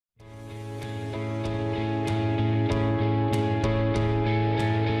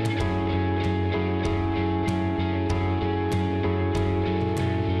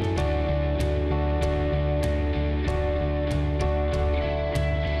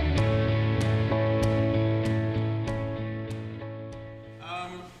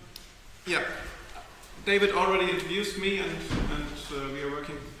David already introduced me, and we are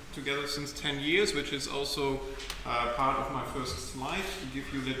working together since 10 years, which is also part of my first slide, to give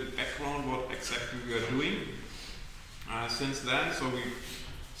you a little background what exactly we are doing since then. So we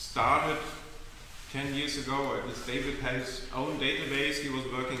started 10 years ago. At least David had his own database he was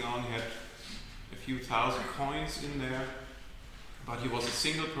working on. He had a few thousand coins in there, but he was a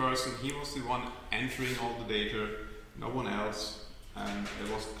single person. He was the one entering all the data, no one else, and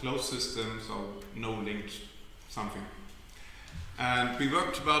there was a closed system, so no linked something. And we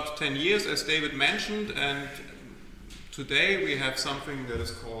worked about 10 years, as David mentioned, and today we have something that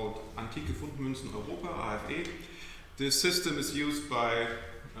is called Antike Fundmünzen Europa, AFE. This system is used by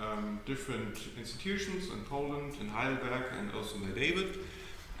different institutions in Poland, in Heidelberg, and also by David.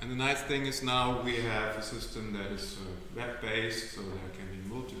 And the nice thing is now we have a system that is web-based, so there can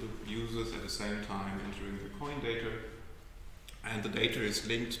be multiple users at the same time entering the coin data. And the data is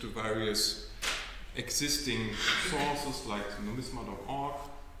linked to various existing sources like numisma.org.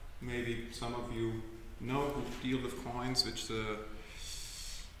 Maybe some of you know who deal with coins, which is the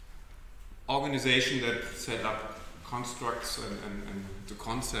organization that set up constructs and the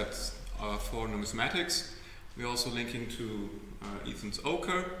concepts for numismatics. We're also linking to Ethan's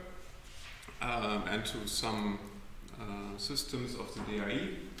Ochre and to some systems of the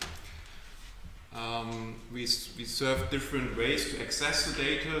DRE. We serve different ways to access the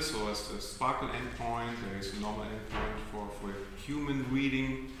data. So as the Sparkle endpoint, there is a normal endpoint for human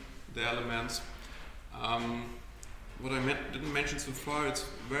reading the elements. What I didn't mention so far, it's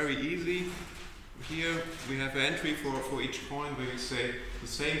very easy. Here we have an entry for each coin where we say the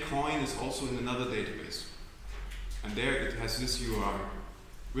same coin is also in another database. And there it has this URI,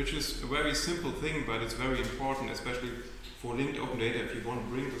 which is a very simple thing, but it's very important, especially for linked open data. If you want to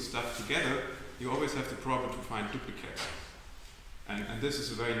bring the stuff together, you always have the problem to find duplicates. And this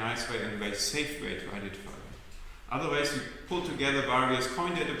is a very nice way and a very safe way to identify them. Otherwise, you pull together various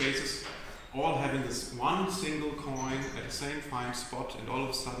coin databases, all having this one single coin at the same fine spot, and all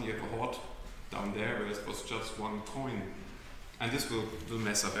of a sudden you have a hoard down there where it was just one coin. And this will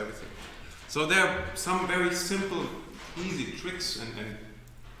mess up everything. So there are some very simple, easy tricks and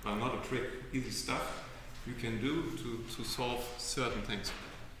well, not a trick, easy stuff you can do to solve certain things.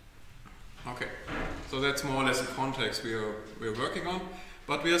 Okay, so that's more or less the context we're working on.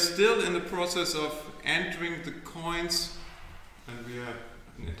 But we are still in the process of entering the coins, and we are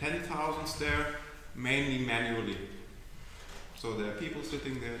in the 10,000s there, mainly manually. So there are people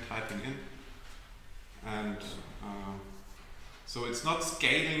sitting there typing in. And so it's not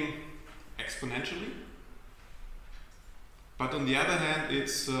scaling exponentially, but on the other hand,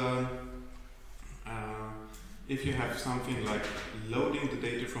 it's if you have something like loading the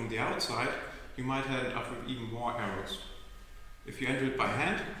data from the outside, you might end up with even more errors. If you enter it by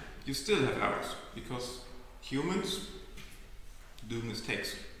hand, you still have errors, because humans do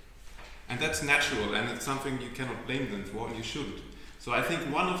mistakes. And that's natural, and it's something you cannot blame them for, and you shouldn't. So I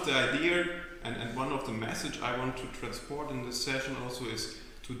think one of the idea and one of the message I want to transport in this session also is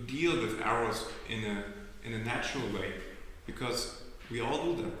to deal with errors in a natural way, because we all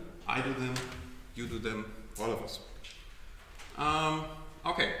do them. I do them, you do them, all of us.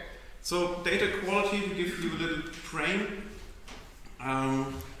 Okay, so data quality, to give you a little frame.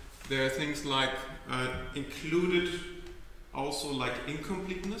 There are things like included, also like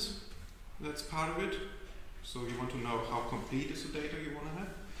incompleteness. That's part of it. So you want to know how complete is the data you want to have.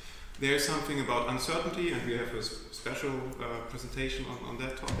 There's something about uncertainty, and we have a special presentation on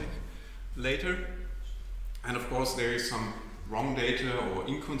that topic later. And of course there is some wrong data or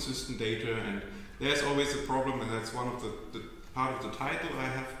inconsistent data, and there's always a problem, and that's one of the part of the title I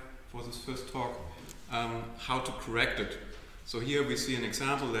have for this first talk, how to correct it. So here we see an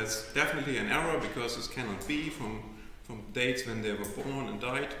example that's definitely an error, because this cannot be from dates when they were born and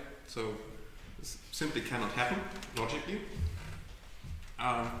died. So this simply cannot happen logically.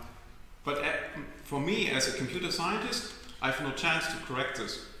 But for me as a computer scientist, I have no chance to correct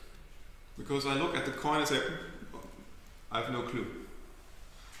this, because I look at the coin and say, I have no clue.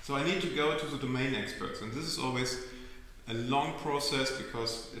 So I need to go to the domain experts, and this is always a long process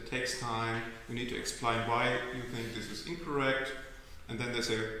because it takes time. You need to explain why you think this is incorrect, and then they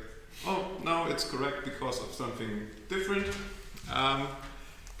say, oh, no, it's correct because of something different.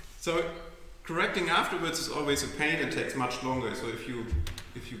 So correcting afterwards is always a pain and takes much longer. So if you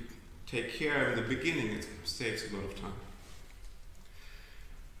take care in the beginning, it saves a lot of time.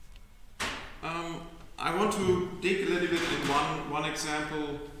 I want to dig a little bit in one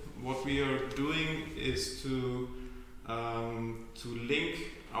example. What we are doing is to link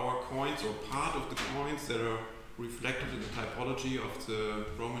our coins, or part of the coins that are reflected in the typology of the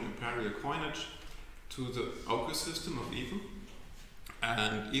Roman imperial coinage, to the ochre system of Ethan.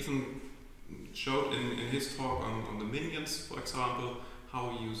 And Ethan showed in his talk on the minions, for example, how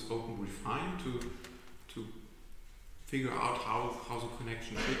he used OpenRefine to figure out how the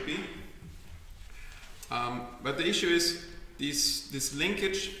connection should be. But the issue is this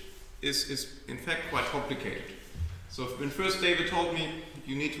linkage is in fact quite complicated. So when first David told me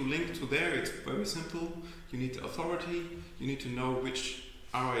you need to link to there, it's very simple. You need the authority, you need to know which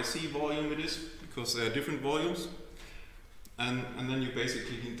RIC volume it is, because there are different volumes. And then you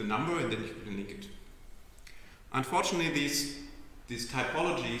basically need the number and then you can link it. Unfortunately, these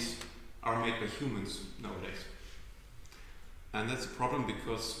typologies are made by humans nowadays. And that's a problem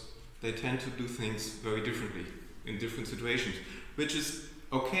because they tend to do things very differently in different situations, which is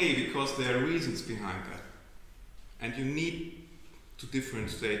okay because there are reasons behind that. And you need to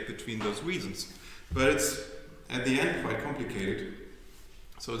differentiate between those reasons. But it's, at the end, quite complicated.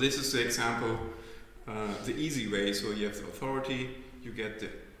 So this is the example, the easy way. So you have the authority, you get the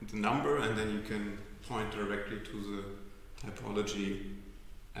number, and then you can point directly to the typology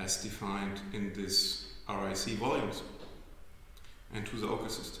as defined in this RIC volumes and to the ochre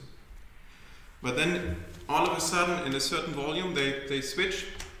system. But then all of a sudden in a certain volume they switch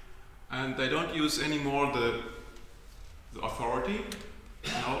and they don't use anymore the authority,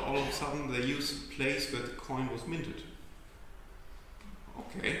 and all of a sudden they use the place where the coin was minted.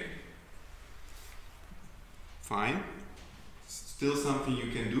 Okay, fine, still something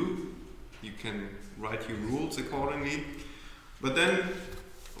you can do, you can write your rules accordingly, but then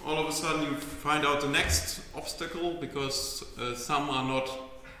all of a sudden you find out the next obstacle because some are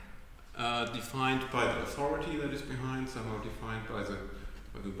not defined by the authority that is behind, some are defined by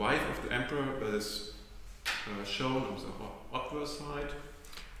the wife of the emperor that is shown on the adverse side,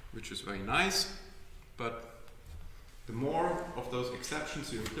 which is very nice, but the more of those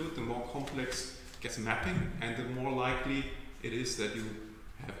exceptions you include, the more complex gets mapping and the more likely it is that you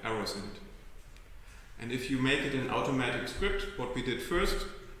have errors in it. And if you make it an automatic script, what we did first,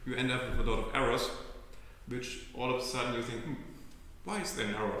 you end up with a lot of errors, which all of a sudden you think, why is there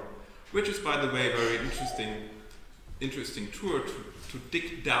an error? Which is, by the way, a very interesting tour to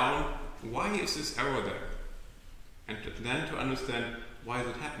dig down, why is this error there? And then to understand why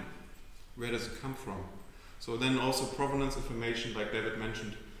does it happen? Where does it come from? So then also provenance information, like David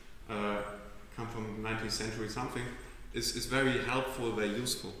mentioned, come from the 19th century something, is very helpful, very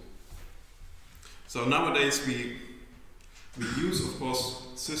useful. So nowadays we use, of course,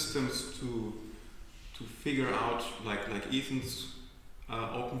 systems to figure out, like Ethan's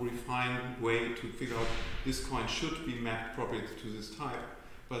OpenRefine way to figure out this coin should be mapped properly to this type.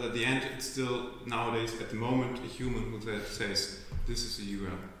 But at the end, it's still nowadays, at the moment, a human who says this is a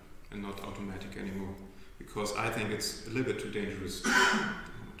UL and not automatic anymore, because I think it's a little bit too dangerous.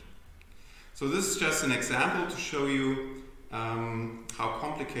 So this is just an example to show you how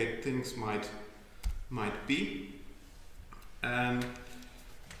complicated things might be. And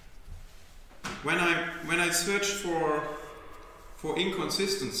when I search for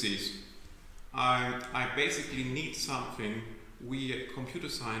inconsistencies, I basically need something we computer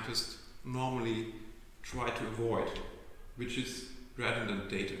scientists normally try to avoid, which is redundant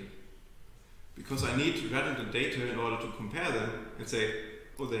data. Because I need redundant data in order to compare them and say,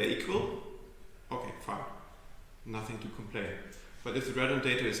 oh, they're equal? Okay, fine. Nothing to complain. But if the redundant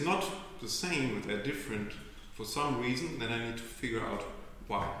data is not the same, they're different for some reason, then I need to figure out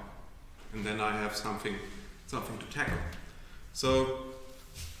why. And then I have something to tackle. So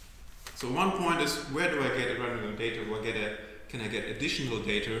one point is, where do I get redundant data? Can I get additional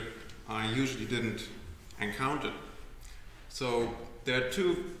data I usually didn't encounter? So there are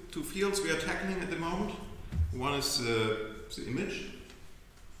two fields we are tackling at the moment. One is the image.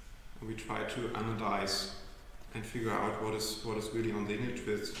 We try to analyze and figure out what is really on the image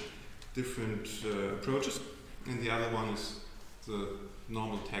with different approaches. And the other one is the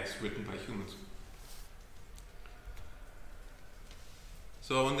normal text written by humans.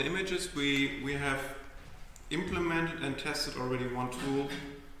 So on the images we have implemented and tested already one tool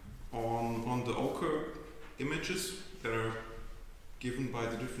on the ochre images that are given by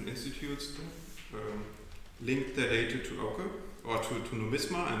the different institutes that link their data to ochre or to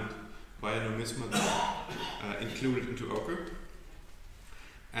numisma, and via numisma included into ochre.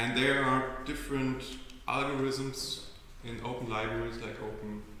 And there are different algorithms in open libraries like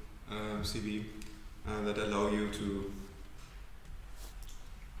OpenCV that allow you to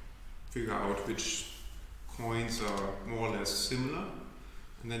figure out which coins are more or less similar,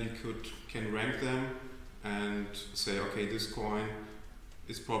 and then you can rank them and say, okay, this coin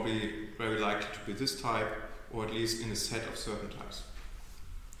is probably very likely to be this type, or at least in a set of certain types.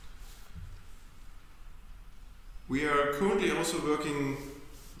 We are currently also working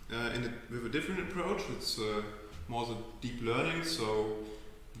with a different approach. It's more the deep learning. So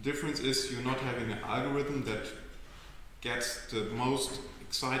the difference is you're not having an algorithm that gets the most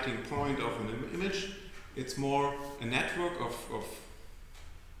exciting point of an image. It's more a network of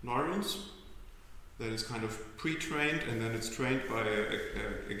neurons that is kind of pre-trained, and then it's trained by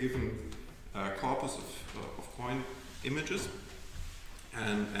a given corpus of coin images.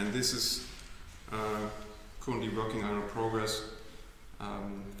 And this is currently working on a progress,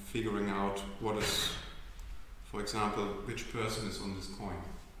 figuring out what is, for example, which person is on this coin.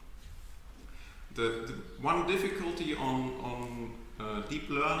 The one difficulty on deep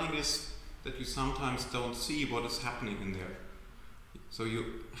learning is that you sometimes don't see what is happening in there. So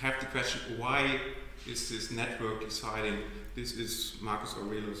you have the question, why is this network deciding this is Marcus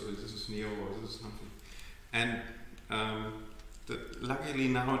Aurelius, or this is Neo, or this is something? And luckily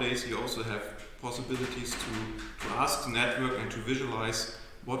nowadays you also have possibilities to ask the network and to visualize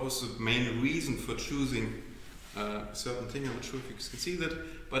what was the main reason for choosing a certain thing. I'm not sure if you can see that,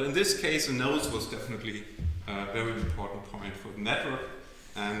 but in this case the nose was definitely a very important point for the network,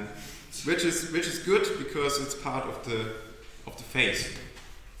 and which is good because it's part of the face.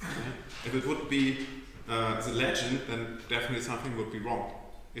 If it would be the legend, then definitely something would be wrong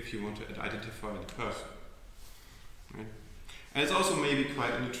if you want to identify the person. Right? And it's also maybe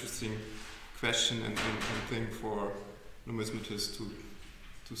quite an interesting question and thing for numismatists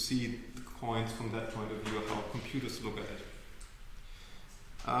to see the coins from that point of view, how computers look at it.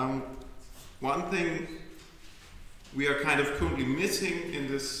 One thing we are kind of currently missing in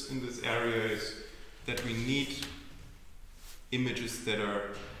this area is that we need images that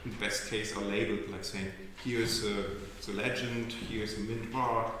are, in best case, are labeled, like saying, here's the legend, here's a mint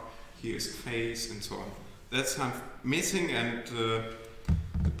mark, here's a face, and so on. That's kind of missing, and the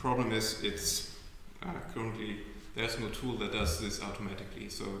problem is it's currently there's no tool that does this automatically,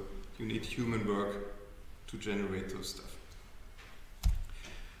 so you need human work to generate those stuff.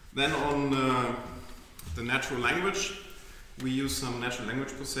 Then on the natural language, we use some natural language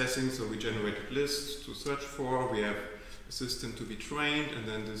processing, so we generate lists to search for, we have a system to be trained, and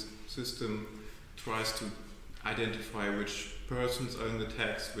then this system tries to identify which persons are in the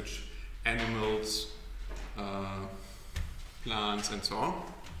text, which animals, plants, and so on.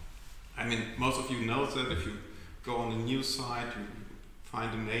 I mean, most of you know that if you go on a news site, you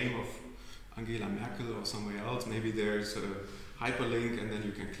find the name of Angela Merkel or somewhere else, maybe there's a hyperlink and then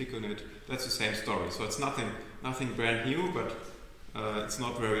you can click on it. That's the same story. So it's nothing brand new, but it's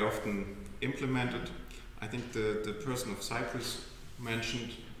not very often implemented. I think the person of Cyprus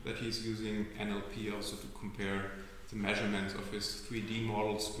mentioned that he's using NLP also to compare the measurements of his 3D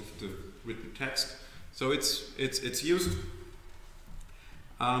models with the written text. So it's used.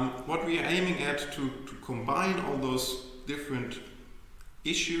 What we are aiming at to combine all those different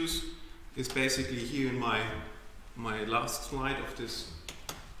issues is basically here in my last slide of this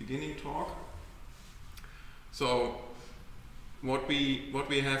beginning talk. So what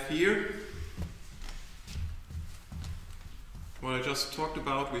we have here, what I just talked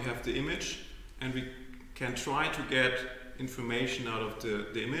about, we have the image, and we can try to get information out of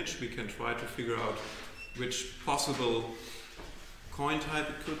the image. We can try to figure out which possible coin type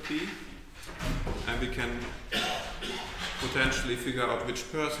it could be, and we can potentially figure out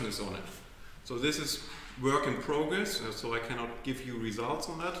which person is on it. So this is work in progress, so I cannot give you results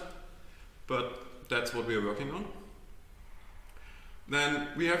on that, but that's what we are working on. Then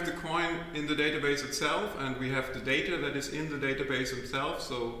we have the coin in the database itself, and we have the data that is in the database itself.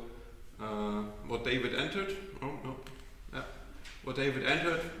 So what David entered, what David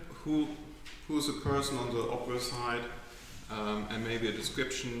entered, who's the person on the opera side, and maybe a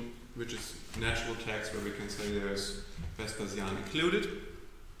description, which is natural text, where we can say there's Vespasian included.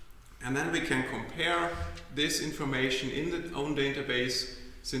 And then we can compare this information in the own database,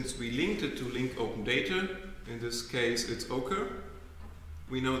 since we linked it to link open data. In this case, it's Ochre.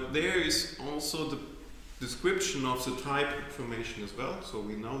 We know there is also the description of the type information as well. So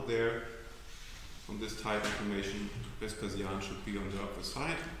we know there, from this type information, Vespasian should be on the upper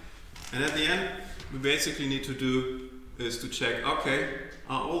side. And at the end, we basically need to do is to check, okay,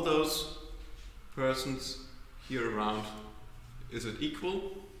 are all those persons here around, is it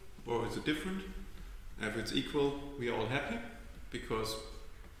equal or is it different? If it's equal, we are all happy, because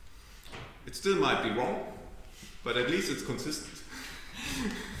it still might be wrong, but at least it's consistent.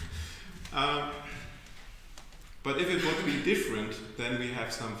 But if it would be different, then we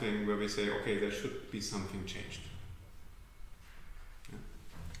have something where we say, okay, there should be something changed. Yeah.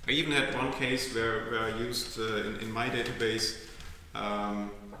 I even had one case where I used in my database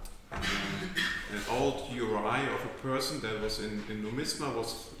an old URI of a person that was in Numisma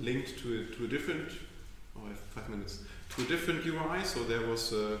was linked to a different, oh I have 5 minutes, to a different URI, so there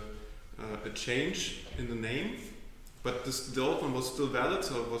was a change in the name, but the old one was still valid,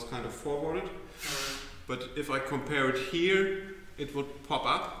 so it was kind of forwarded. But if I compare it here, it would pop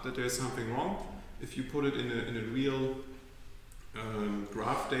up that there's something wrong. If you put it in a real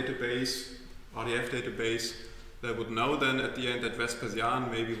graph database, RDF database, they would know then at the end that Vespasian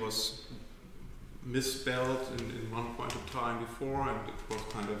maybe was misspelled in one point of time before, and it was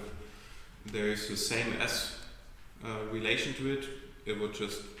kind of, there is the same S relation to it. It would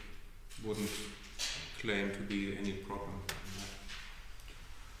just wouldn't claim to be any problem.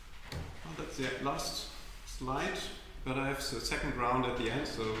 Well, that's the last slide, but I have the second round at the end,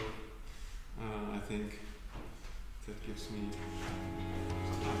 so I think that gives me